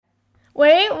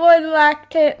We would like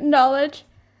to acknowledge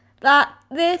that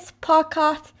this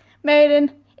podcast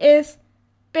meeting is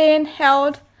being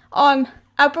held on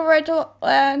Aboriginal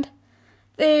land,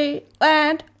 the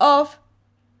land of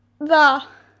the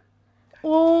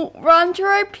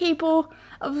Wurundjeri people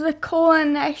of the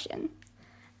Kulin Nation,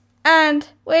 and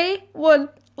we would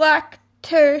like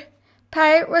to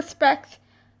pay respect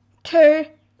to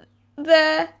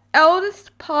the elders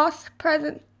past,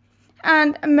 present,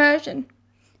 and emerging,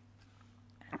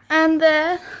 and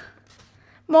their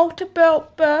multiple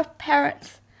birth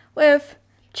parents with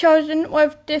children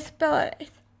with disabilities.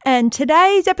 And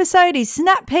today's episode is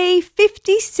Snap P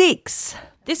 56.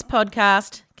 This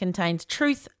podcast contains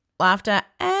truth, laughter,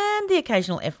 and the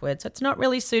occasional F word, so it's not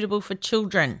really suitable for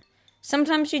children.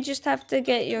 Sometimes you just have to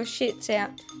get your shits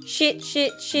out. Shit,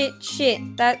 shit, shit,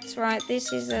 shit. That's right,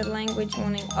 this is a language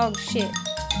warning. Oh, shit.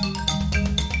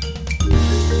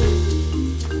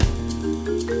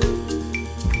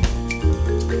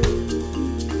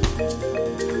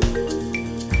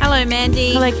 Hello,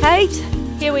 Mandy. Hello, Kate.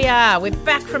 Here we are. We're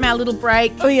back from our little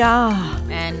break. We are.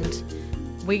 And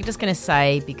we're just going to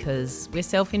say, because we're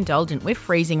self-indulgent, we're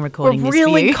freezing recording We're this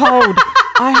really for you. cold.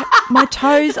 My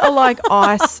toes are like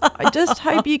ice. I just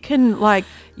hope you can,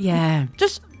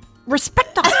 just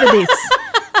respect us for this.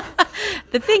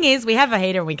 The thing is, we have a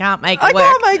heater and we can't make it I work.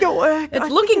 can't make it work. It's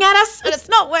looking at us and it's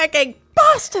not working.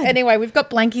 Bastard. Anyway, we've got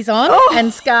blankies on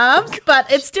and scarves,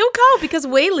 but it's still cold because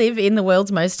we live in the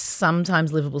world's most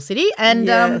sometimes livable city and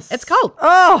Yes. it's cold.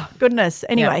 Oh, goodness.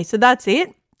 Anyway, So that's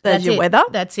it. That's your it. weather.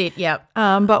 That's it, yep.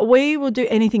 But we will do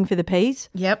anything for the peas.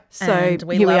 Yep. So and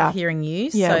we here we love are. hearing you.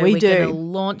 Yeah, so we we're do. going to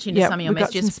launch into some of your we've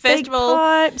got messages. some First speak of all,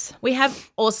 pipes. we have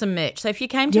awesome merch. So if you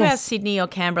came to our Yes. Sydney or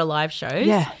Canberra live shows,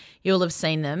 Yeah. you'll have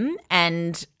seen them.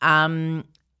 And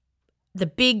the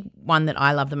big one that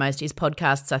I love the most is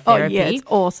Podcasts Are Therapy. Oh, yeah, it's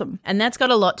awesome. And that's got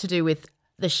a lot to do with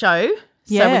the show.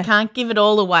 So Yeah. we can't give it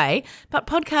all away. But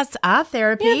podcasts are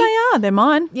therapy. Yeah, they are. They're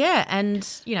mine. Yeah, and,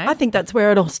 you know. I think that's where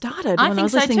it all started I when I think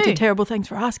was so listening too. to Terrible Thanks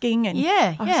for Asking. And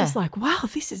Yeah, I was yeah. just like, wow,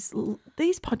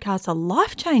 these podcasts are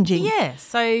life-changing. Yeah,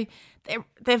 so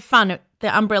they're fun.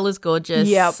 The umbrella's gorgeous.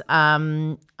 Yep.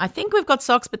 I think we've got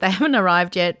socks, but they haven't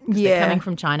arrived yet. 'Cause Yeah. They're coming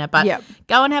from China. But Yep.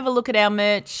 go and have a look at our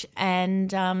merch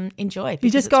and enjoy.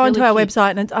 You just go onto our website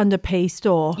and it's under P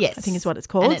Store. Yes. I think is what it's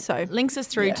And called. it So links us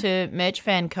through to Merch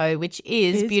Fan Co, which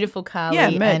is Beautiful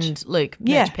Carly merch. and Luke,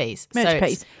 Yeah, Merch Piece. Merch so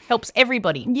Piece. it helps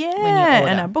everybody when you yeah, order.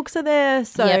 and our books are there.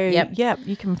 So Yep.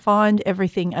 you can find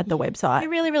everything at the website. You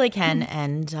really, really can,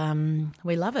 and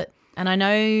we love it. And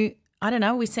I don't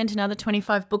know, we sent another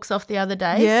 25 books off the other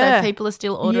day, Yeah. so people are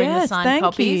still ordering the Yes, signed thank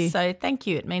copies. you. So thank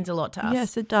you. It means a lot to us.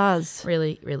 Yes, it does.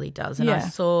 Really, really does. And I Yeah.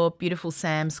 saw beautiful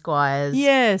Sam Squires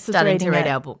Yes, was starting to reading read it.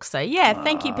 our books. So, yeah,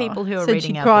 thank you people who are Said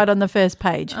reading she our cried book. on the first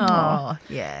page. Oh,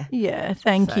 yeah. Yeah,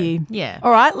 thank you. yeah. All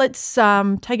right, let's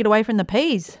take it away from the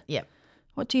peas. Yep.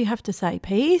 What do you have to say,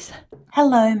 peas?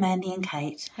 Hello, Mandy and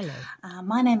Kate. Hello.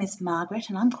 My name is Margaret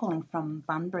and I'm calling from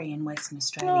Bunbury in Western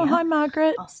Australia. Oh, hi,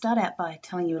 Margaret. I'll start out by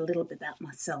telling you a little bit about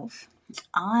myself.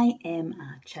 I am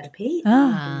a Chatterpie.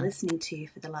 Ah. I've been listening to you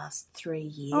for the last 3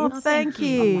 years. Oh, thank On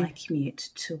you. my commute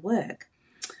to work.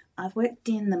 I've worked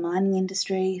in the mining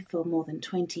industry for more than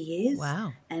 20 years.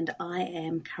 Wow. And I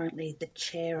am currently the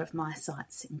chair of my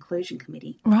site's inclusion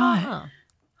committee. Right. Oh.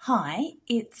 Hi,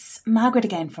 it's Margaret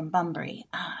again from Bunbury.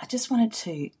 I just wanted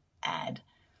to add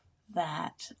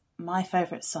that my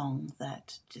favourite song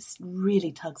that just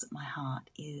really tugs at my heart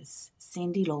is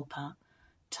Cyndi Lauper,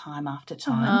 Time After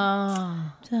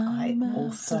Time. Oh. I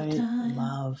also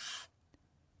love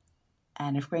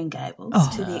Anne of Green Gables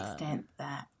to the extent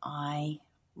that I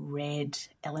read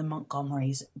Ellen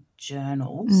Montgomery's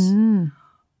journals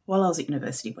while I was at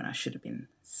university when I should have been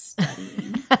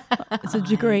studying. It's a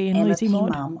degree in I'm Lucy a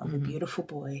Maud. mum of a beautiful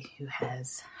boy who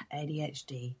has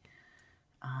ADHD,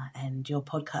 and your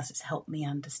podcast has helped me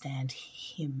understand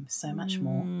him so much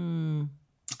more.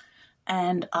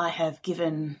 And I have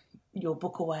given your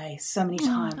book away so many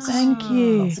times. Thank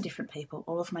you. Lots of different people,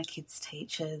 all of my kids'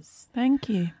 teachers. Thank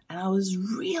you. And I was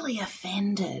really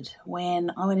offended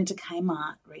when I went into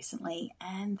Kmart recently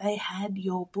and they had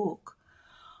your book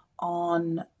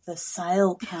on the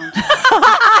sale counter.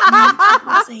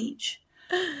 $1 each.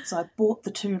 So I bought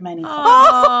the 2 remaining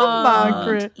copies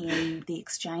Margaret. in the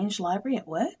Exchange Library at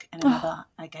work, and another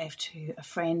I gave to a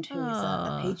friend who is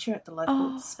a teacher at the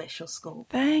local special school.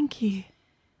 Thank you.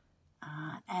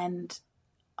 And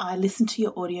I listened to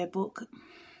your audiobook,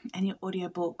 and your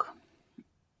audiobook,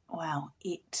 wow,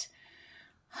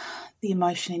 the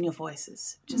emotion in your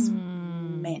voices just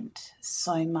meant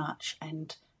so much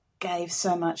and gave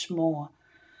so much more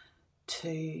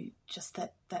to just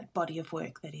that body of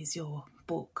work that is your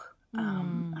book.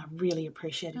 I really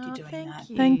appreciated you doing that.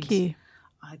 Thank you.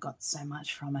 I got so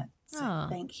much from it. So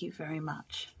thank you very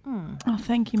much. Oh,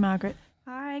 thank you, Margaret.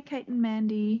 Hi, Kate and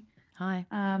Mandy. Hi.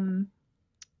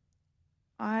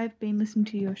 I've been listening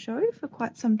to your show for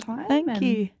quite some time. Thank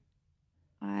you.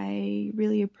 I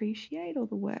really appreciate all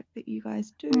the work that you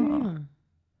guys do.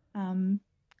 I'm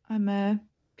a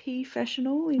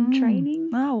professional in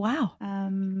training. Oh,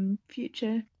 wow.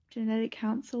 Future genetic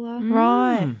counsellor.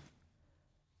 Right.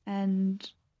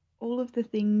 And all of the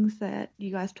things that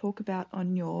you guys talk about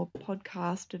on your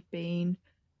podcast have been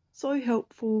so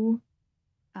helpful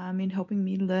in helping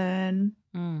me learn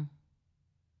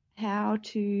how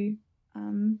to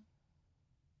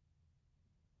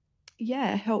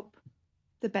help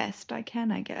the best I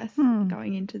can, I guess,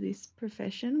 going into this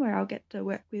profession where I'll get to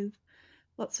work with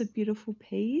lots of beautiful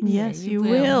peas. Yes, you and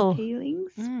will.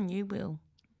 Peelings. You will.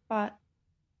 But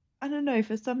I don't know,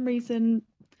 for some reason,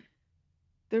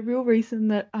 the real reason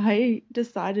that I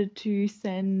decided to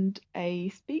send a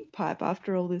speak pipe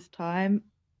after all this time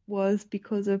was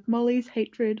because of Molly's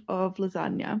hatred of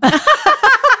lasagna.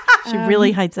 She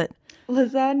really hates it.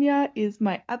 Lasagna is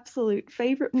my absolute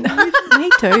favourite food. Me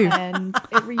too. And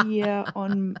every year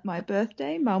on my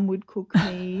birthday, Mum would cook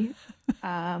me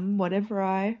whatever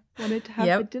I wanted to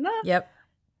have for dinner. Yep.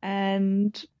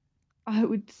 And I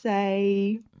would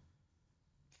say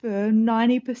for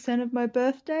 90% of my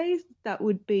birthdays, it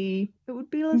would be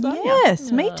lasagna.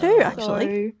 Yes, me too,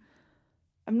 actually. So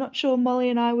I'm not sure Molly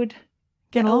and I would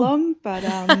Get along. but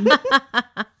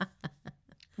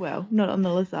well, not on the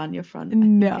lasagna front.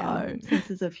 No. I think our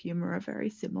senses of humour are very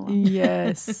similar.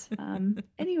 Yes.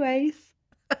 Anyways,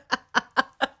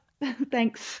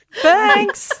 thanks.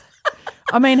 Thanks.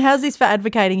 I mean, how's this for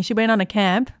advocating? She went on a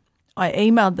camp. I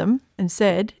emailed them and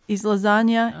said, is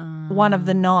lasagna one of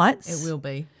the nights? It will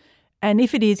be. And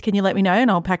if it is, can you let me know and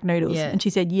I'll pack noodles? Yeah. And she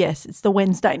said, yes, it's the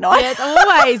Wednesday night. Yeah, it's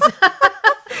always.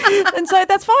 And so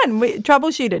that's fine. We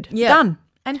troubleshooted. Yeah. Done.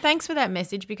 And thanks for that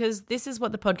message, because this is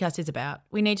what the podcast is about.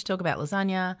 We need to talk about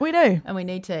lasagna. We do. And we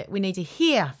need to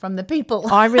hear from the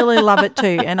people. I really love it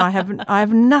too. And I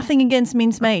have nothing against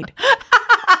mincemeat.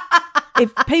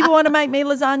 If people want to make me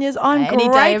lasagnas, I'm Any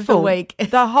grateful. day of the week.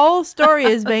 The whole story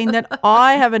has been that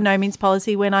I have a no mince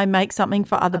policy when I make something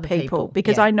for other people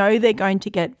because yeah. I know they're going to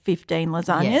get 15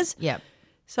 lasagnas. Yes, yep.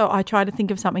 So I try to think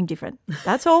of something different.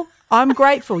 That's all. I'm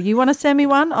grateful. You want to send me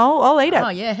one? I'll eat it. Oh,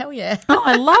 yeah, hell yeah. Oh,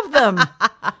 I love them.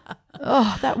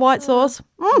 Oh, that white sauce.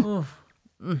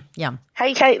 Yum.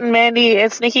 Hey, Kate and Mandy,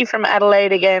 it's Nikki from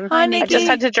Adelaide again. Hi, I Nikki. just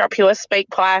had to drop you a speak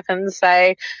pipe and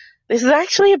say this is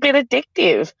actually a bit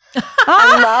addictive.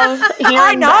 I love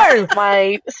hearing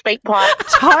my speak pipe,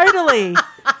 Totally.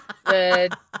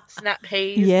 the snap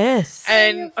peas, Yes.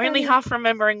 and only half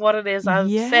remembering what it is I've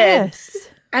said, Yes.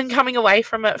 and coming away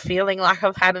from it feeling like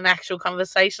I've had an actual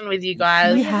conversation with you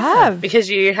guys. We have. Because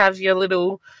you have your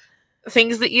little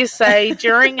things that you say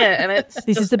during it, and it's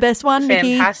This is the best one,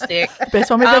 Nikki. fantastic. Best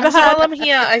one we've ever So had. while I'm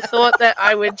here, I thought that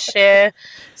I would share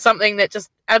something that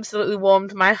just absolutely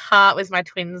warmed my heart with my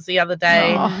twins the other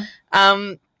day.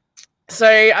 Oh. So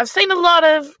I've seen a lot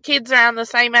of kids around the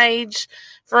same age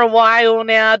for a while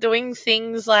now doing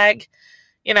things like,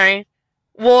 you know,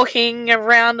 walking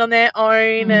around on their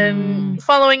own and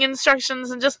following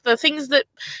instructions, and just the things that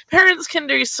parents can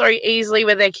do so easily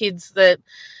with their kids that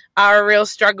are a real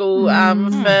struggle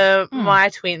for my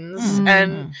twins,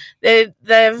 and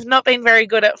they've not been very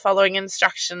good at following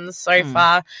instructions so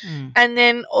far. And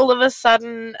then all of a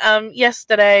sudden,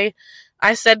 yesterday,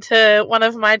 I said to one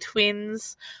of my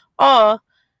twins, "Oh,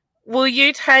 will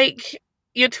you take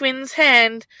your twin's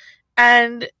hand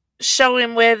and show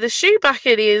him where the shoe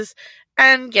bucket is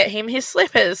and get him his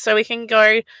slippers so we can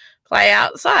go play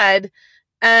outside?"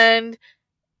 And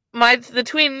the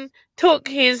twin took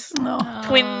his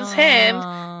twin's hand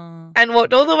and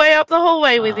walked all the way up the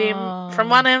hallway with him from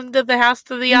one end of the house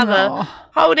to the other,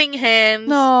 holding hands.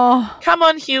 No. Come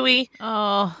on, Huey.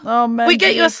 Oh, man. We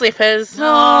get your slippers.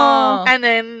 Oh. And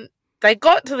then they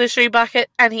got to the shoe bucket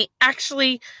and he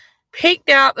actually picked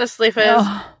out the slippers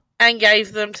and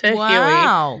gave them to Huey.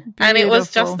 Wow. And it was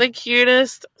Beautiful. just the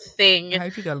cutest thing. I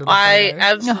hope you got a little I photo.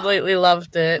 absolutely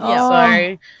loved it. Oh.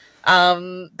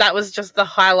 So that was just the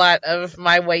highlight of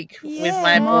my week with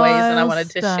my boys, and I wanted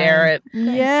to share it.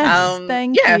 Yes,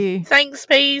 thank you. Thanks,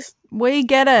 peas. We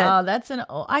get it. Oh, that's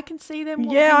I can see them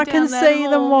walking Yeah, I can down that see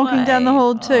them walking down the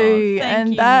hall hallway. too. Oh, thank and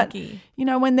you, that, Nikki. you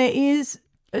know, when there is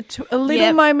a little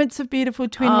Yep. moments of beautiful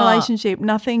twin relationship,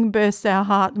 nothing bursts our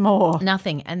heart more.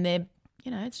 Nothing. And they're,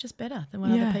 you know, it's just better than what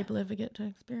Yeah. other people ever get to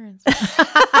experience.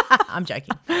 I'm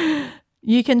joking.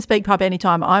 You can speak pipe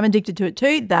anytime. I'm addicted to it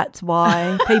too. That's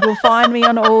why people find me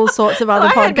on all sorts of other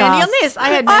podcasts. I had Mandy on this. I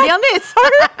had Mandy on this.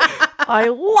 I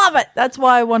love it. That's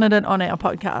why I wanted it on our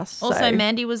podcast. Also, So,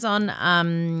 Mandy was on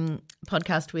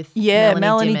podcast with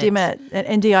Melanie Dimmitt at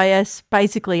NDIS,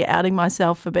 basically outing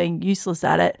myself for being useless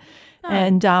at it.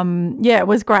 And, it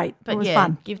was great. But it was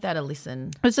fun. give that a listen.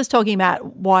 I was just talking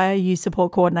about why I use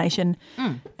support coordination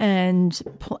and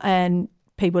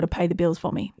people to pay the bills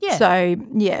for me. Yeah. So,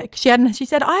 she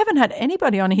said, I haven't had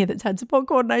anybody on here that's had support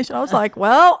coordination. I was like,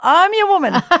 well, I'm your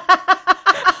woman.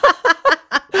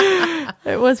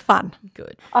 It was fun.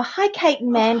 Good. Oh, hi, Kate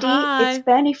and Mandy. Hi. It's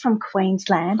Bernie from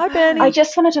Queensland. Hi, Bernie. I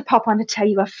just wanted to pop on to tell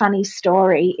you a funny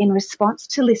story in response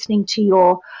to listening to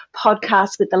your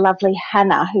podcast with the lovely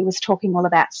Hannah, who was talking all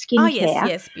about skincare. Oh,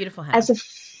 yes, beautiful Hannah. As a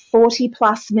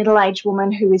 40-plus middle-aged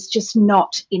woman who is just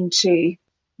not into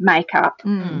makeup,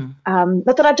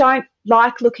 not that I don't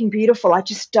like looking beautiful, I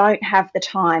just don't have the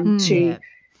time to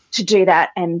do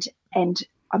that, and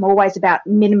I'm always about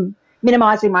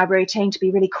minimizing my routine to be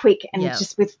really quick and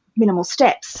just with minimal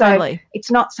steps. So Totally. it's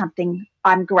not something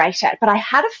I'm great at. But I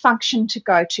had a function to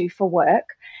go to for work,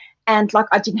 and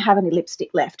I didn't have any lipstick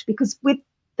left because with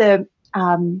the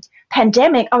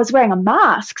pandemic, I was wearing a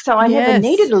mask, so I never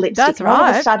needed a lipstick. That's and all of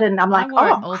a right. sudden, I'm like, wore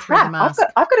it oh all through the crap, mask.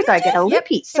 I've got to go get a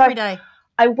lippy. So every day.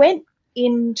 I went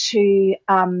into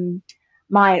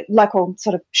my local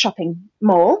sort of shopping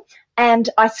mall, and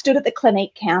I stood at the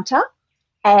Clinique counter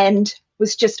and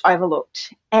was just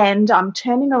overlooked. And I'm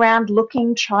turning around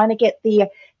looking, trying to get the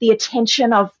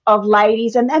attention of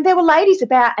ladies, and there were ladies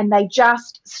about, and they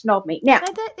just snobbed me. Now,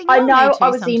 I know I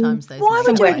was in Why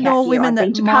would you ignore women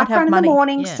that might have in the money?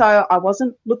 morning, so I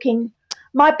wasn't looking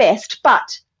my best,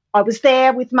 but I was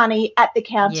there with money at the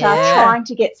counter trying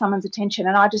to get someone's attention,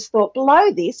 and I just thought,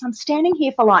 below this, I'm standing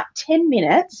here for like 10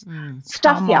 minutes,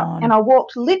 stuff you up. And I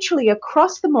walked literally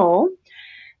across the mall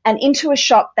and into a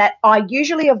shop that I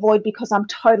usually avoid because I'm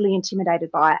totally intimidated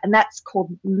by it, and that's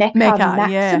called Mecca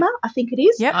Maxima, I think it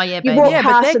is. Yep. Oh, yeah, You baby. walk Yeah, but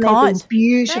past they're and there's kind. these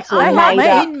beautifully They help made me.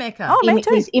 up in Mecca. Oh, me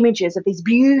too. these images of these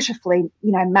beautifully,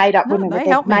 made up women they with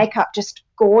their help me. makeup just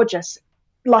gorgeous,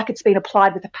 like it's been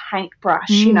applied with a paintbrush,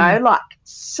 like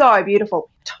so beautiful.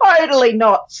 Totally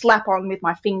not slap on with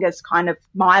my fingers, kind of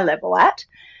my level at.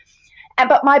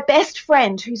 But my best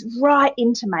friend, who's right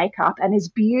into makeup and is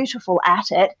beautiful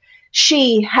at it,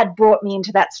 she had brought me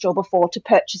into that store before to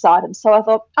purchase items. So I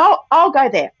thought, I'll go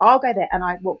there. And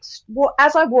I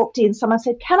as I walked in, someone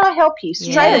said, "Can I help you?"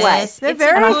 Straight away. They're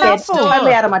very And I said, helpful.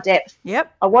 totally out of my depth,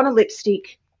 Yep. I want a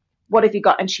lipstick. What have you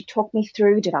got? And she talked me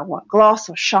through, did I want gloss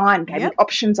or shine? Gave me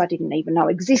options I didn't even know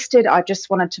existed. I just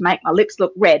wanted to make my lips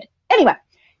look red. Anyway,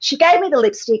 she gave me the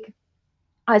lipstick.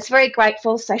 I was very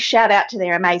grateful, so shout out to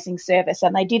their amazing service.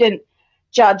 And they didn't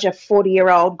judge a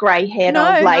 40-year-old grey-haired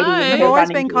old lady. They've who were always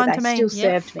running been through. kind They to me. still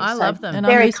served me. I so love them. And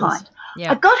I'm very useless. kind.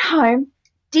 Yeah. I got home,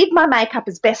 did my makeup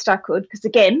as best I could, because,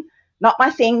 again, not my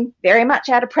thing, very much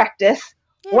out of practice,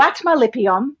 whacked my lippy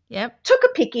on, Yep. took a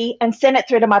picky and sent it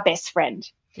through to my best friend.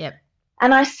 Yep.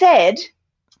 And I said,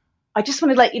 I just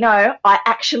wanted to let you know, I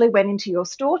actually went into your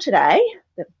store today,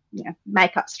 the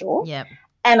makeup store, Yep.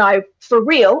 and I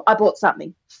bought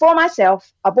something for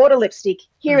myself. I bought a lipstick.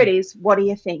 Here it is. What do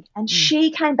you think? And she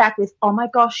came back with, "Oh my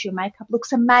gosh, your makeup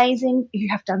looks amazing. You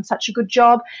have done such a good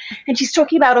job." And she's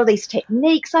talking about all these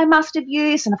techniques I must have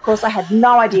used. And of course, I had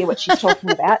no idea what she's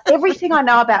talking about. Everything I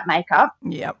know about makeup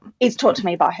is taught to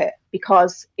me by her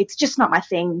because it's just not my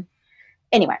thing.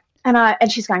 Anyway,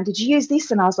 and she's going, "Did you use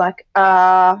this?" And I was like,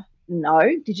 "No."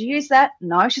 "Did you use that?"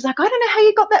 "No." She's like, "I don't know how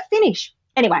you got that finish."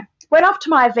 Anyway, went off to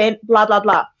my event, blah, blah,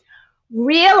 blah.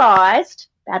 Realised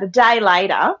about a day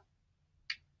later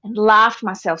and laughed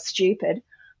myself stupid.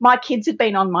 My kids had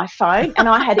been on my phone and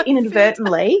I had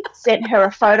inadvertently sent her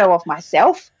a photo of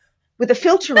myself with a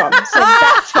filter on. So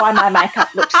that's why my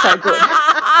makeup looked so good. It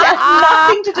had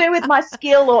nothing to do with my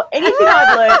skill or anything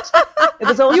I'd learnt. It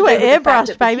was all You to were do with the fact airbrushed,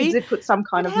 that baby. The kids had put some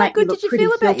kind of How make me good look did you pretty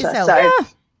feel about filter. yourself?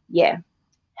 So yeah.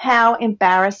 How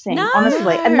embarrassing,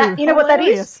 honestly. And that, you know what that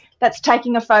Hilarious. is? That's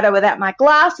taking a photo without my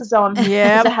glasses on.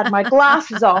 Yep. Because I had my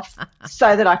glasses off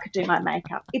so that I could do my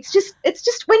makeup. It's just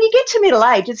when you get to middle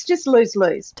age, it's just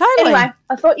lose-lose. Totally. Anyway,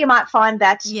 I thought you might find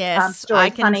that Yes, story I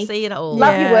can funny. see it all.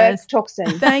 Love your work. Yes. Talk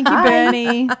soon. Thank you, Bye.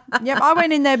 Bernie. Yep, I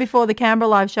went in there before the Canberra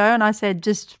live show and I said,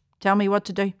 just tell me what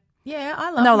to do. Yeah, I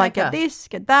love And they were like, makeup. get this,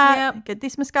 get that, Yep. get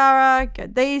this mascara,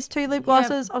 get these 2 lip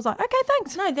glosses. I was like, okay,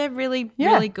 thanks. No, they're really,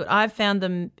 Yeah. really good. I've found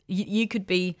them, you could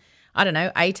be, I don't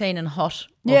know, 18 and hot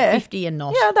or Yeah. 50 and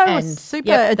not. Yeah, they were and super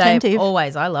they're attentive.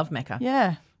 Always. I love Mecca.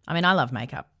 Yeah. I mean, I love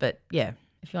makeup, but yeah,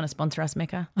 if you want to sponsor us,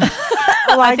 Mecca.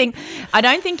 I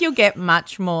don't think you'll get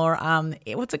much more.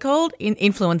 What's it called?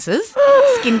 Influencers,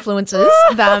 skinfluencers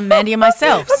than Mandy and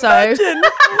myself. So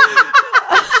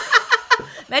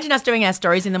imagine us doing our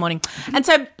stories in the morning. And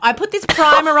so I put this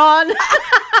primer on.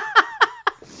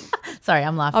 Sorry,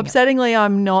 I'm laughing. Upsettingly,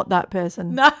 I'm not that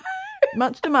person. No.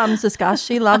 Much to Mum's disgust,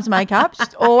 she loves makeup.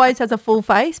 She always has a full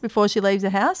face before she leaves the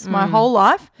house my whole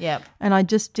life. Yep. And I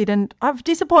just didn't. I've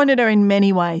disappointed her in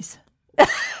many ways.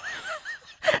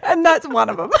 And that's one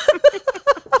of them.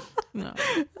 No,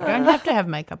 you don't have to have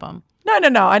makeup on.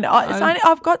 No.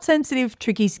 I've got sensitive,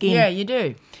 tricky skin. Yeah, you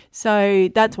do. So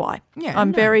that's why. Yeah,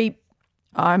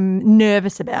 I'm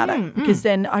nervous about it because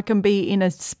then I can be in a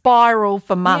spiral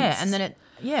for months. Yeah, and then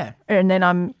and then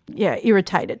I'm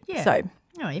irritated. Yeah. So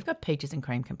no, you've got peaches and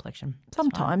cream complexion.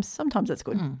 sometimes that's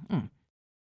good.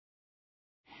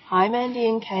 Hi, Mandy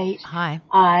and Kate. Hi.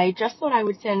 I just thought I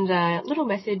would send a little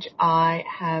message. I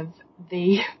have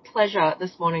the pleasure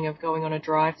this morning of going on a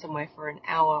drive somewhere for an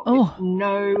hour with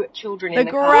no children in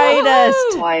the car. The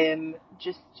greatest. So I am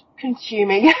just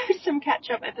consuming some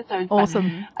catch-up episodes.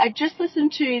 Awesome. I just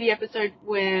listened to the episode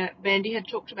where Mandy had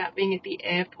talked about being at the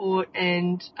airport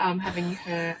and having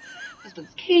her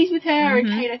husband's keys with her. And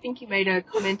Kate, I think you made a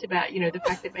comment about, the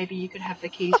fact that maybe you could have the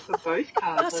keys for both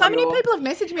cars. So many people have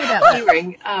messaged me about that.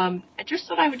 Ring. I just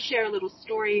thought I would share a little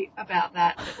story about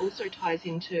that also ties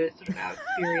into sort of our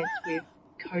experience with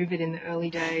COVID in the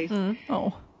early days.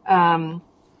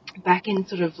 Back in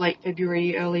sort of late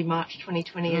February, early March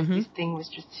 2020, as this thing was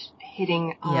just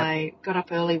hitting, I got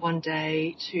up early one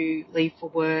day to leave for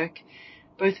work.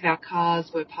 Both of our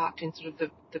cars were parked in sort of the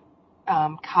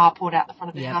carport out the front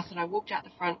of the house, and I walked out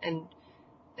the front and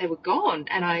they were gone.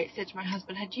 And I said to my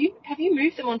husband, have you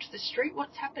moved them onto the street?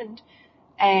 What's happened?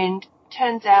 And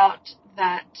turns out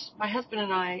that my husband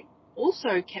and I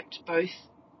also kept both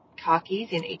car keys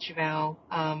in each of our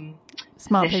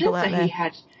smart possessions. people out so there. he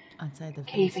had I'd say a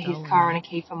key for his car and a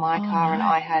key for my car, and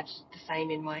I had the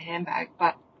same in my handbag.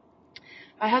 But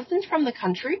my husband's from the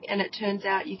country, and it turns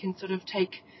out you can sort of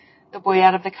take the boy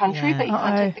out of the country, but you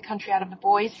can't take the country out of the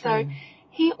boy. So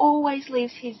he always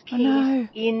leaves his keys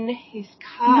in his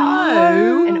car.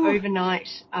 No. And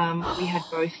overnight, we had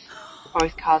both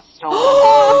cars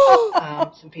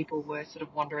stolen. Some people were sort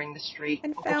of wandering the street,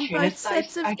 And found both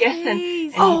sets of I guess, keys. and he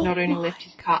not only left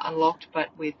his car unlocked, but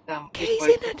with both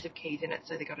sets of keys in it,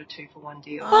 so they got a 2-for-1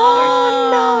 deal. So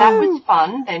that was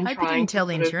fun. Then I hope you trying didn't tell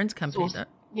to the sort of insurance company source, that.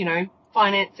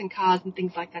 finance and cars and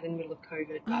things like that in the middle of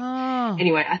COVID. But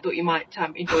anyway, I thought you might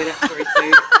enjoy that story.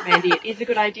 So, Mandy, it is a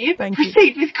good idea, but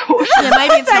proceed with caution. Yeah,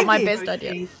 maybe it's not my best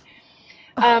idea.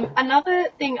 Another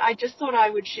thing I just thought I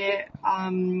would share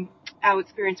our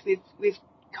experience with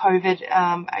COVID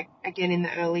again in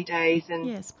the early days, and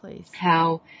yes, please,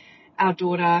 how our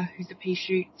daughter, who's a pea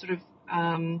shoot, sort of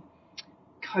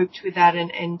coped with that.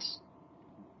 And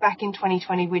back in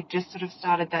 2020, we'd just sort of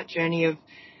started that journey of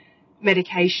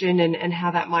medication and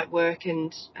how that might work,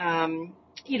 and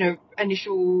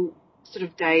initial sort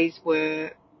of days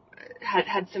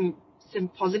had some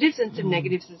positives and some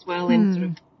negatives as well, and sort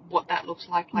of what that looks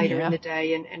like later in the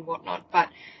day and whatnot. But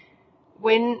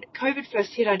when COVID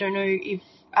first hit, I don't know if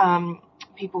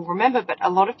people remember, but a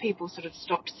lot of people sort of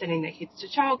stopped sending their kids to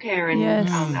childcare,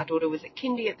 and our daughter was at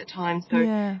kindy at the time, so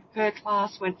her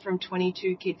class went from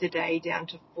 22 kids a day down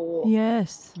to 4.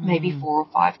 Yes. Maybe 4 or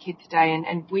 5 kids a day,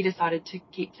 and we decided to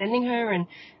keep sending her, and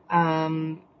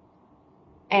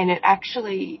it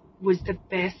actually was the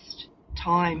best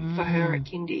time for her at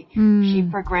kindy. She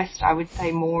progressed, I would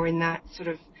say, more in that sort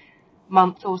of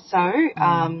month or so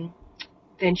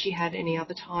than she had any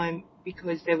other time,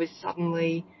 because there was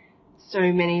suddenly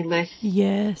so many less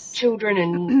children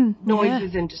and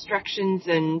noises and distractions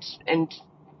and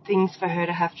things for her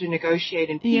to have to negotiate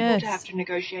and people to have to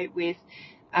negotiate with.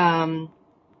 And,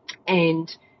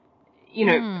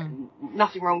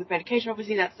 nothing wrong with medication.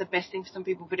 Obviously, that's the best thing for some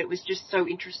people, but it was just so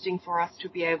interesting for us to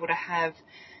be able to have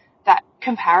that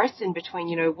comparison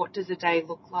between, what does a day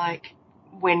look like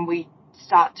when we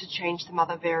start to change some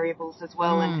other variables as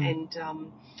well. And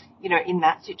in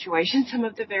that situation, some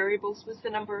of the variables was the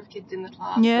number of kids in the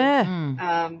class. Yeah.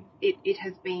 And, it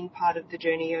has been part of the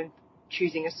journey of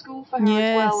choosing a school for her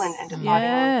as well, and deciding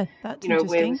on,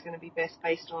 where was going to be best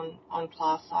based on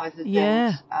class sizes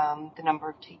and the number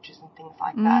of teachers and things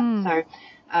like that. So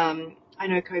I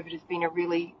know COVID has been a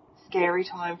really scary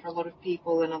time for a lot of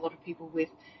people, and a lot of people with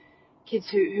kids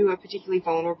who are particularly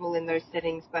vulnerable in those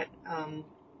settings. But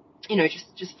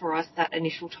just for us, that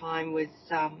initial time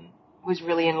was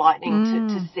really enlightening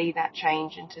to see that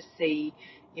change and to see,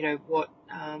 what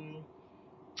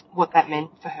what that meant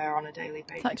for her on a daily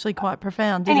basis. It's actually quite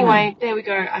profound, isn't Anyway, it? there we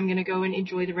go. I'm going to go and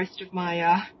enjoy the rest of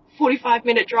my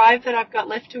 45-minute drive that I've got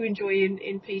left to enjoy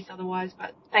in peace otherwise.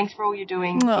 But thanks for all you're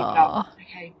doing. Keep it up.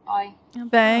 Okay, bye.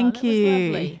 Thank that was you.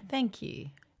 lovely. Thank you.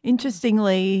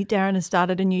 Interestingly, Darren has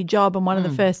started a new job, and one of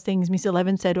the first things Miss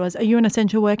 11 said was, "Are you an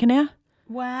essential worker now?"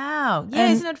 Wow.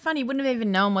 Yeah, isn't it funny? Wouldn't have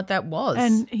even known what that was.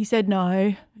 And he said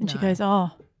no. And she goes,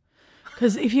 "Oh,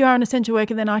 because if you are an essential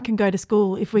worker, then I can go to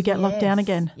school if we get locked down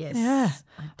again." Yes. Yeah.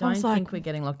 I don't was like, think we're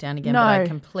getting locked down again, no. but I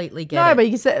completely get it. No, but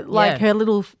you said like Yeah. her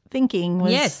little thinking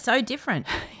was Yes, so different.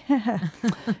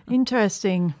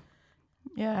 interesting.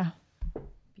 Yeah.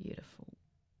 Beautiful.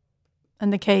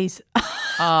 And the keys.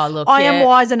 Oh, look. I am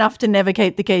wise enough to never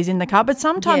keep the keys in the car, but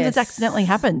sometimes Yes. it's accidentally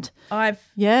happened.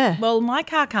 Well, my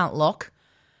car can't lock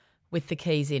with the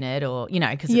keys in it or,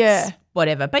 because Yeah. it's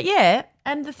whatever. But yeah,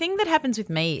 and the thing that happens with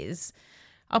me is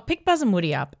I'll pick Buzz and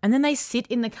Woody up and then they sit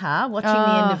in the car watching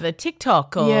the end of a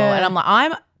TikTok and I'm like,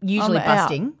 I'm usually I'm out.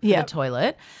 busting for the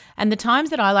toilet. And the times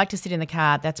that I like to sit in the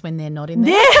car, that's when they're not in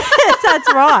there. Yes,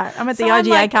 that's right. I'm at the So I'm IGA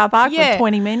like, car park yeah. for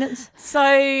 20 minutes.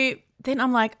 So then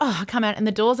I'm like, I come out and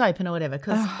the door's open or whatever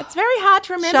because it's very hard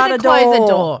to remember Shut to a close a door.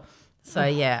 door. So,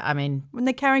 yeah, I mean, When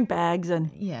they're carrying bags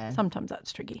and yeah. sometimes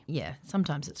that's tricky. Yeah,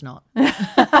 sometimes it's not.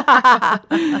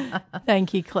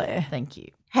 Thank you, Claire. Thank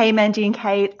you. Hey, Mandy and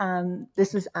Kate.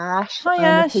 This is Ash. Hi, I'm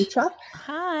Ash. a teacher.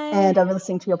 Hi. And I've been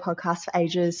listening to your podcast for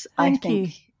ages. Thank I think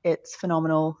you. it's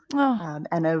phenomenal Oh.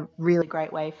 and a really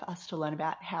great way for us to learn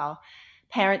about how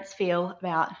parents feel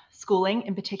about schooling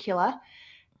in particular.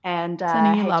 And I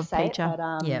Sending you hate love, to say Peter. it,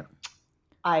 but Yep.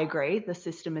 I agree. The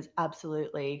system is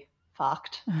absolutely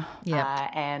fucked. Yep.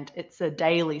 And it's a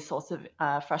daily source of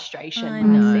frustration I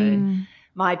when know. I see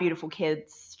my beautiful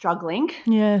kids struggling.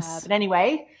 Yes. But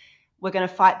anyway, we're going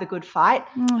to fight the good fight.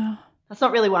 Oh. That's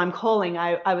not really what I'm calling.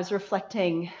 I was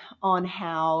reflecting on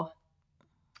how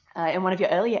in one of your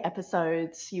earlier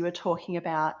episodes you were talking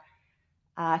about,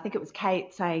 I think it was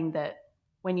Kate saying that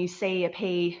when you see a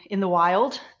pea in the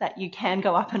wild that you can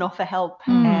go up and offer help.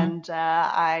 And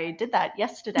I did that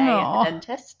yesterday at the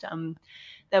dentist.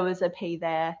 There was a pea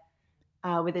there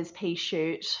with his pea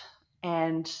shoot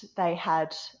and they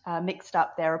had mixed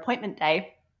up their appointment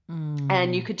day.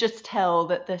 And you could just tell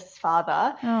that this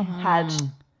father had,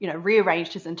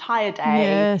 rearranged his entire day.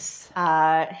 Yes.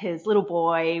 His little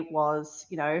boy was,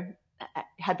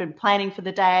 had been planning for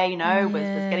the day, was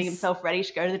getting himself ready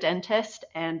to go to the dentist.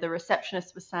 And the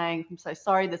receptionist was saying, "I'm so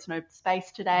sorry, there's no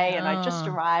space today." And I just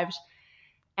arrived.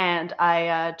 And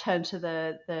I turned to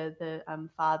the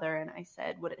father and I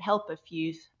said, "Would it help if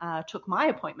you took my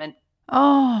appointment?"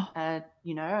 Oh. And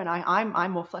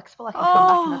I'm more flexible. I can come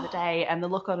back another day. And the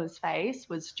look on his face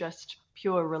was just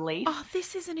pure relief. Oh,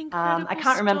 this is an incredible I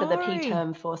can't remember the P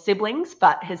term for siblings,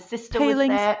 but his sister was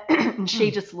there and she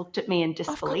just looked at me in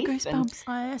disbelief. I've got goosebumps.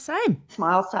 Yeah, same.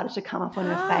 Smile started to come up on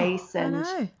her face. And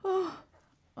I know.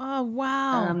 Oh,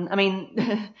 wow. I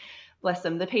mean, bless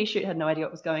them. The pea shoot had no idea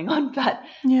what was going on, but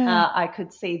I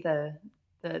could see the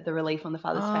relief on the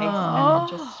father's face, and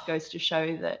it just goes to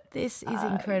show that this is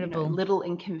incredible. Little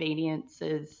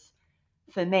inconveniences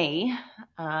for me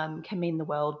can mean the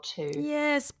world to.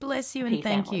 Yes, bless you and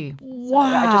thank you. Wow!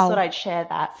 So I just thought I'd share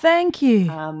that. Thank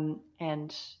you.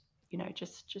 And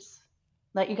just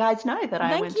let you guys know that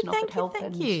I went and offered help,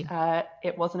 and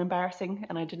it wasn't embarrassing,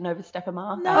 and I didn't overstep a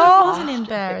mark. No, it wasn't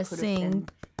embarrassing.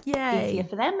 Yay! Easier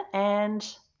for them,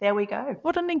 and there we go.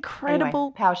 What an incredible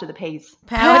anyway, power to the peas.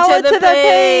 Power to the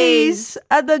peas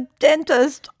at the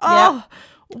dentist. Oh,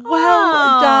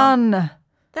 well done.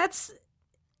 That's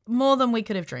more than we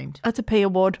could have dreamed. That's a P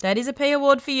award. That is a P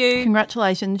award for you.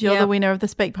 Congratulations. You're the winner of the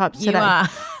Speak Pipes today. You are.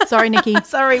 Sorry, Nikki.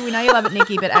 Sorry, we know you love it,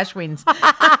 Nikki, but Ash wins.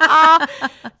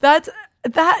 That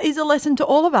is a lesson to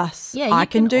all of us. Yeah, I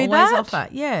can do always that. Offer.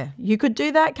 Yeah. You could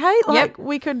do that, Kate. Like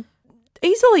we could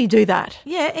easily do that.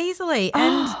 Yeah, easily.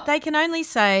 And they can only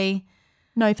say,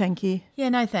 no, thank you. Yeah,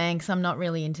 no thanks. I'm not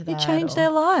really into that. You changed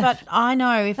their life. But I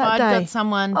know if I'd got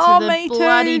someone to me the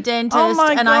bloody too. dentist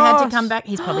and I had to come back,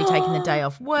 he's probably taken the day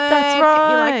off work. That's right.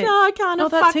 You're like, no, I can't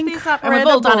have that's fucked this up. And we've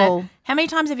all done incredible. it. How many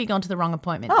times have you gone to the wrong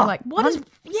appointment? You're like, what is...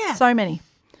 Yeah. So many.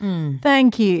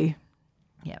 Thank you.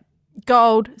 Yeah.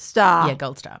 Gold star. Yeah,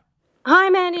 gold star. Hi,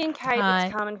 Mandy and Kate. Hi.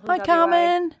 It's Carmen from Hi, WA.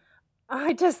 Carmen.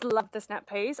 I just love the Snap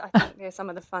Peas. I think they're some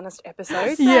of the funnest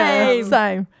episodes. Yeah,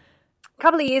 same. A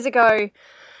couple of years ago,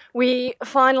 we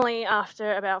finally,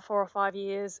 after about 4 or 5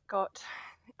 years, got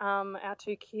our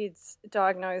 2 kids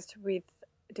diagnosed with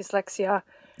dyslexia.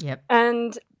 Yep.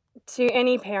 And to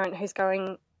any parent who's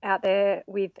going out there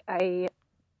with the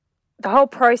whole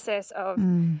process of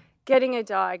getting a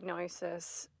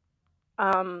diagnosis,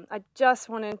 I just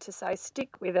wanted to say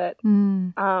stick with it.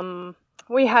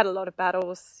 We had a lot of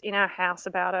battles in our house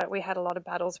about it. We had a lot of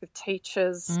battles with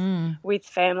teachers, with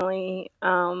family,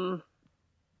 and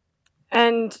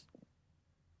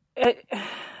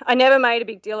I never made a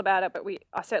big deal about it, but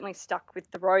I certainly stuck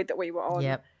with the road that we were on.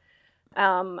 Yep.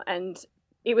 And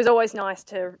it was always nice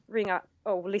to ring up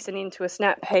or listen into a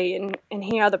Snap P and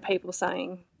hear other people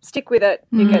saying, stick with it,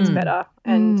 it gets better.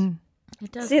 And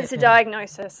it does since the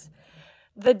diagnosis,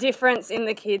 the difference in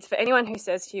the kids, for anyone who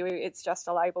says to you it's just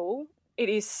a label, it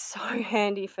is so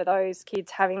handy for those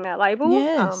kids having that label.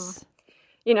 Yes.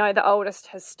 You know, the oldest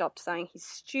has stopped saying he's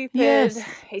stupid. Yes.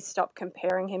 He's stopped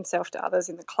comparing himself to others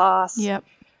in the class. Yep.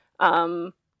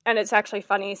 And it's actually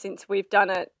funny since we've done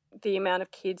it, the amount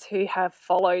of kids who have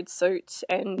followed suit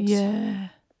and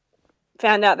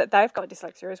found out that they've got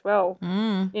dyslexia as well.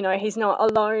 You know, he's not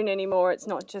alone anymore. It's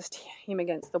not just him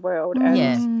against the world.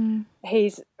 And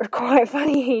he's quite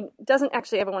funny. He doesn't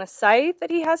actually ever want to say that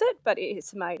he has it, but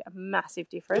it's made a massive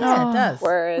difference. Yeah, it does.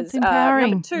 Whereas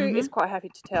empowering. number 2 is quite happy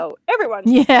to tell everyone.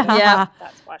 Yeah.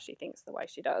 That's why she thinks the way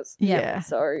she does. Yeah.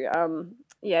 So,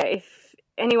 if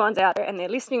anyone's out there and they're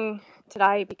listening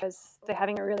today because they're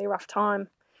having a really rough time,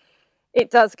 it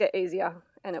does get easier.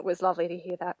 And it was lovely to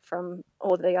hear that from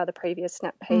all the other previous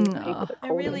Snap P people that called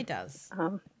It really in. does.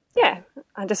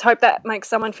 I just hope that makes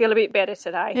someone feel a bit better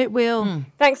today. It will.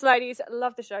 Thanks, ladies.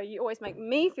 Love the show. You always make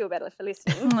me feel better for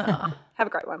listening. Have a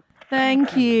great one.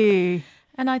 Thank you.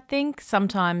 And I think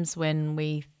sometimes when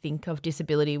we think of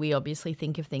disability, we obviously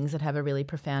think of things that have a really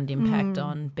profound impact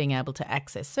on being able to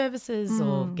access services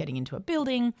or getting into a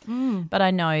building. But I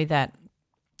know that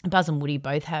Buzz and Woody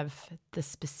both have the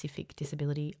specific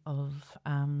disability of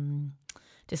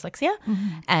dyslexia,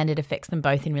 and it affects them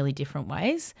both in really different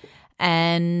ways.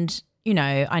 And, you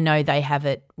know, I know they have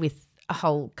it with a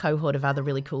whole cohort of other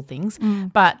really cool things,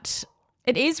 but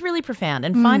it is really profound,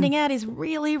 and finding out is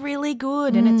really, really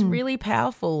good, and it's really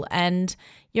powerful. And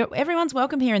everyone's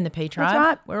welcome here in the P Tribe. That's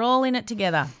right. We're all in it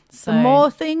together. So The more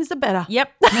things, the better.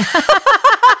 Yep.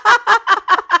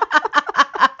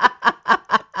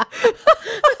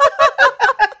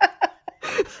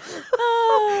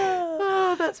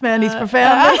 Oh, that's Mandy's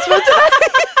profoundness for today.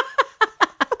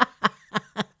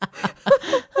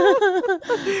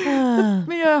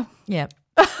 Yeah. Yep.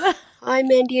 Hi,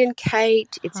 Mandy and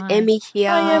Kate. It's Hi. Emmy here.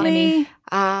 Hi, Emmy.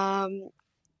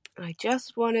 I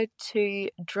just wanted to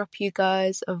drop you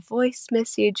guys a voice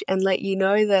message and let you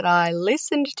know that I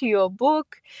listened to your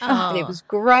book and it was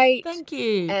great. Thank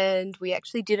you. And we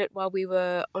actually did it while we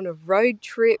were on a road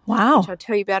trip, Wow. which I'll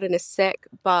tell you about in a sec.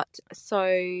 But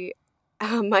so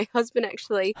my husband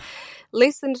actually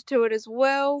listened to it as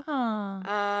well,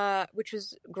 which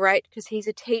was great because he's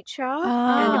a teacher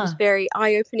and it was very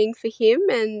eye-opening for him,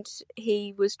 and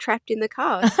he was trapped in the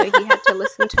car, so he had to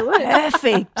listen to it.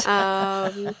 Perfect.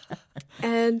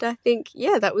 And I think,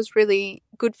 that was really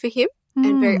good for him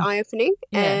and very eye-opening,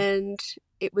 and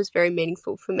it was very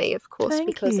meaningful for me, of course,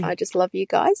 because I just love you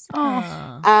guys.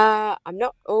 I'm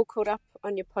not all caught up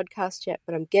on your podcast yet,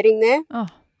 but I'm getting there.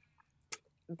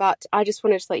 But I just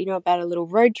wanted to let you know about a little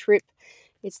road trip.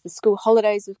 It's the school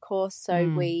holidays, of course, so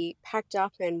we packed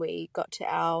up and we got to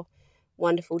our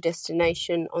wonderful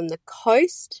destination on the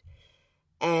coast,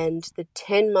 and the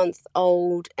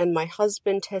 10-month-old and my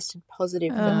husband tested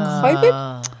positive for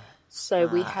COVID. So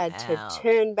we had to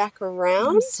turn back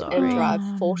around and drive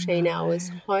 14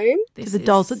 hours home. To the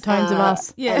dulcet tones of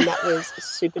us. And that was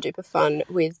super duper fun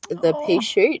with the pea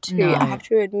shoot, who I have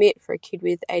to admit, for a kid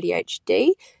with ADHD,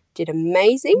 did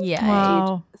amazing.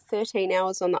 Wow. Did 13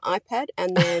 hours on the iPad,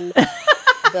 and then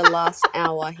the last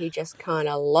hour he just kind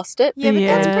of lost it. Yeah, but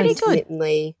that's pretty good.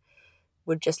 Intermittently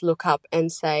would just look up and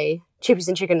say, chippies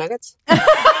and chicken nuggets. And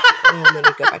then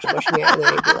he'd go back to washing it, and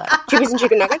then he'd be like, chippies and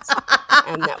chicken nuggets.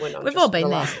 And that went on We've just all for been the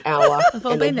there. last hour. We've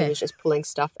all and been then there. he was just pulling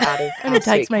stuff out of And our it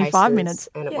takes me 5 suitcases. minutes.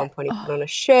 And at one point he put on a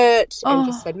shirt and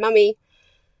just said, Mummy,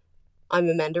 I'm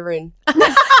a mandarin.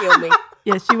 Feel me.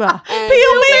 Yes, you are. And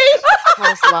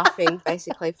had us laughing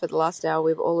basically for the last hour.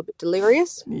 We were all a bit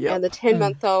delirious. Yep. And the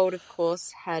 10-month-old, of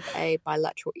course, had a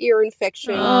bilateral ear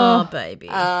infection. Oh, baby.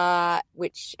 And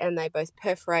they both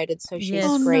perforated, so she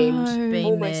Yes. screamed Been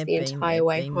almost there, the been entire there,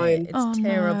 way been home. there. It's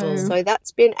terrible. So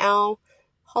that's been our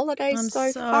holidays I'm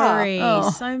so sorry.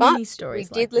 far. So But many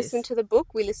stories we did like listen this. to the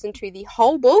book. We listened to the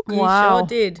whole book. You sure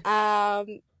did.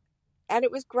 And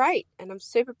it was great, and I'm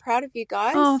super proud of you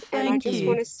guys. Oh, and I thank just you.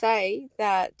 want to say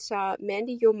that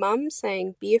Mandy, your mum,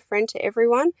 saying be a friend to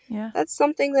everyone, Yeah. that's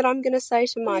something that I'm going to say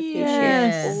to my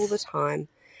Yes. patients all the time.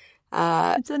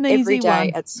 It's an Every easy day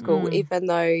one. at school, even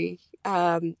though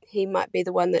he might be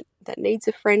the one that needs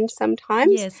a friend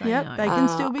sometimes. Yes, I know. They can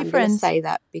still be I'm friends. going to say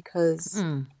that because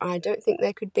I don't think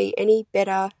there could be any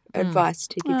better advice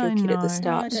to give your kid at the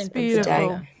start It's of the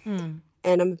beautiful. day.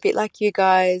 And I'm a bit like you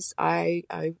guys. I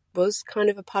was kind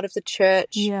of a part of the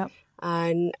church. Yeah.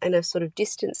 And I've sort of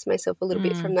distanced myself a little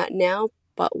bit from that now.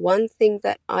 But one thing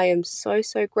that I am so,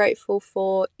 so grateful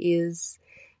for is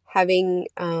having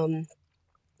been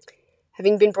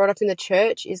brought up in the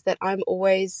church is that I'm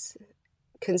always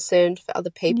concerned for other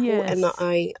people, and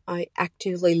I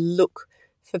actively look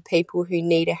for people who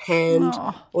need a hand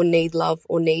or need love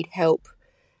or need help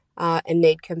and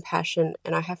need compassion.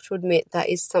 And I have to admit that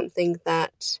is something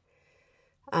that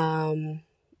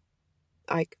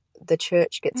the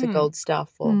church gets a gold star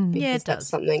for because that's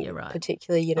something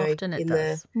particularly, Often in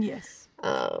does.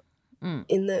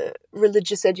 in the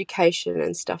religious education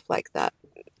and stuff like that.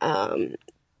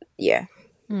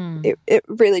 It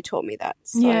really taught me that.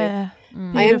 So I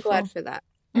am glad for that.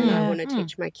 And I want to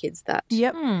teach my kids that.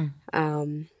 Yep.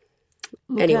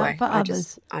 Anyway, I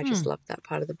just love that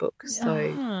part of the book.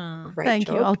 So great Thank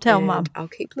job. you. I'll tell and Mum. I'll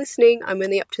keep listening. I'm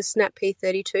only up to Snap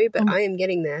P32, but I am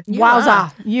getting there.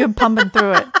 Wowza. You're pumping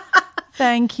through it.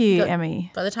 Thank you,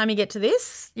 Emmy. By the time you get to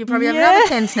this, you'll probably have another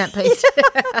 10 snap pieces.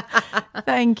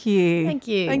 Thank you. Thank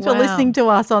you. Thanks for listening to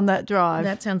us on that drive.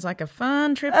 That sounds like a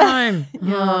fun trip home.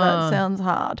 That sounds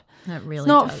hard. That really It's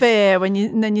not does. fair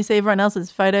when then you see everyone else's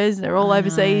photos. They're all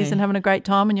overseas and having a great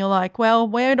time, and you're like, well,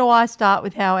 where do I start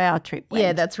with how our trip went?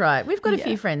 Yeah, that's right. We've got a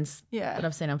few friends that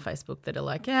I've seen on Facebook that are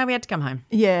like, we had to come home.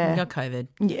 Yeah. We got COVID.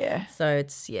 Yeah. So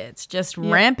it's just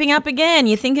ramping up again.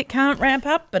 You think it can't ramp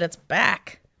up, but it's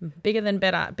back. Bigger than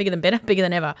better, bigger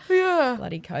than ever. Yeah.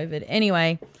 Bloody COVID.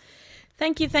 Anyway,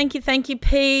 thank you,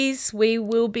 Peas. We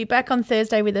will be back on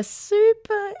Thursday with a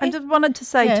super... I just wanted to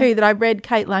say too that I read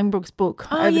Kate Langbrook's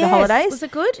book over the holidays. Was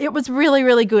it good? It was really,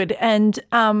 really good. And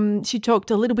she talked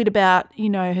a little bit about,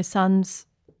 her son's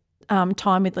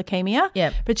time with leukemia.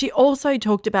 Yeah. But she also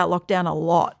talked about lockdown a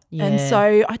lot. Yeah. And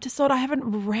so I just thought I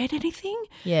haven't read anything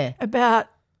about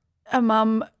a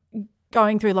mum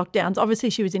going through lockdowns. Obviously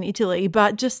she was in Italy,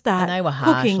 but just that And they were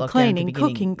harsh cooking, lockdown cleaning, at the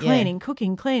beginning.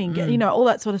 cooking, cleaning, all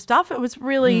that sort of stuff. It was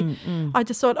really, I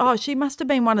just thought, she must have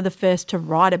been one of the first to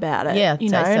write about it. Yeah, I'd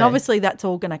say and so. obviously that's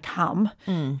all going to come.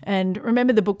 And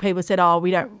remember the book people said,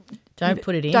 we don't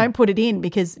put it in. Don't put it in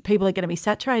because people are going to be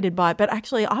saturated by it. But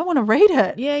actually I want to read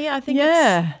it. Yeah, I think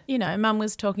it's, Mum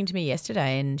was talking to me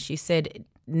yesterday and she said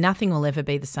nothing will ever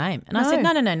be the same. And I said,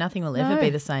 no, nothing will ever be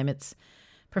the same. It's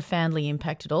profoundly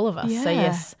impacted all of us. Yeah. So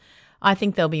yes, I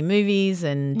think there'll be movies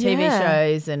and TV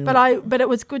shows and but it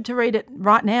was good to read it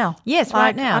right now. Yes,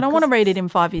 right now. I don't want to read it in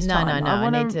 5 years' time. No. I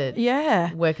need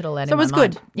to work it all out So in it was my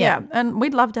mind. good. Yeah. And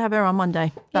we'd love to have her on one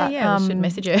day. But, we should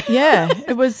message her.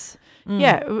 It was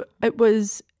it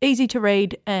was easy to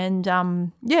read and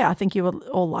I think you will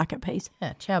all like it, Peace.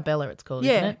 Yeah, Ciao Bella it's called,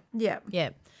 isn't it?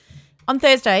 Yeah. On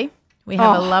Thursday we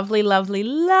have a lovely, lovely,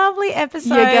 lovely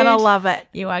episode. You're going to love it.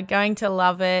 You are going to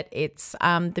love it. It's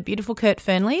the beautiful Kurt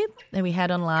Fernley that we had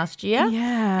on last year.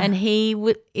 Yeah. And he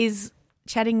is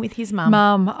chatting with his mum.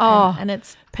 And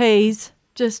it's Peas.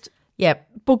 Just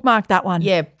bookmark that one.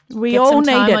 Yeah. We Get all some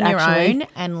need time it on your actually. own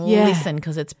and listen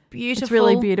because it's beautiful. It's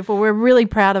really beautiful. We're really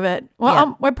proud of it.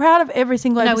 Well, we're proud of every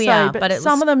single episode, we are, but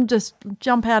some of them just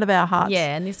jump out of our hearts.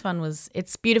 Yeah, and this one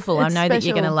it's beautiful. It's I know that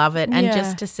you're going to special. love it. And Yeah.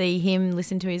 just to see him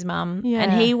listen to his mum. Yeah.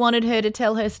 And he wanted her to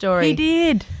tell her story. He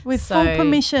did, with full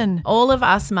permission. All of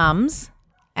us mums,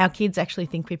 our kids actually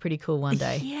think we're pretty cool one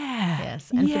day. Yeah. Yes.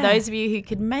 And for those of you who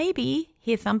could maybe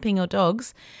hear thumping or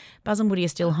dogs, Buzz and Woody are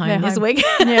still home They're this home. week.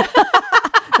 Yeah.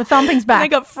 The thumping's back. They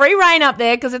got free reign up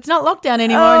there because it's not lockdown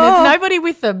anymore and there's nobody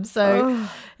with them. So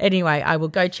anyway, I will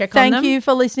go check on them. Thank you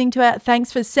for listening to it.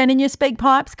 Thanks for sending your speak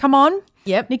pipes. Come on.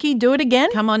 Yep. Nikki, do it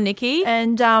again. Come on, Nikki.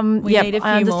 And we need a few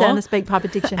I understand more. the speak pipe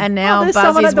addiction. And now there's Buzz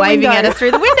someone is at the waving window. at us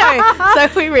through the window.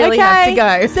 So we really have to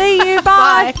go. See you.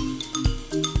 Bye. Bye.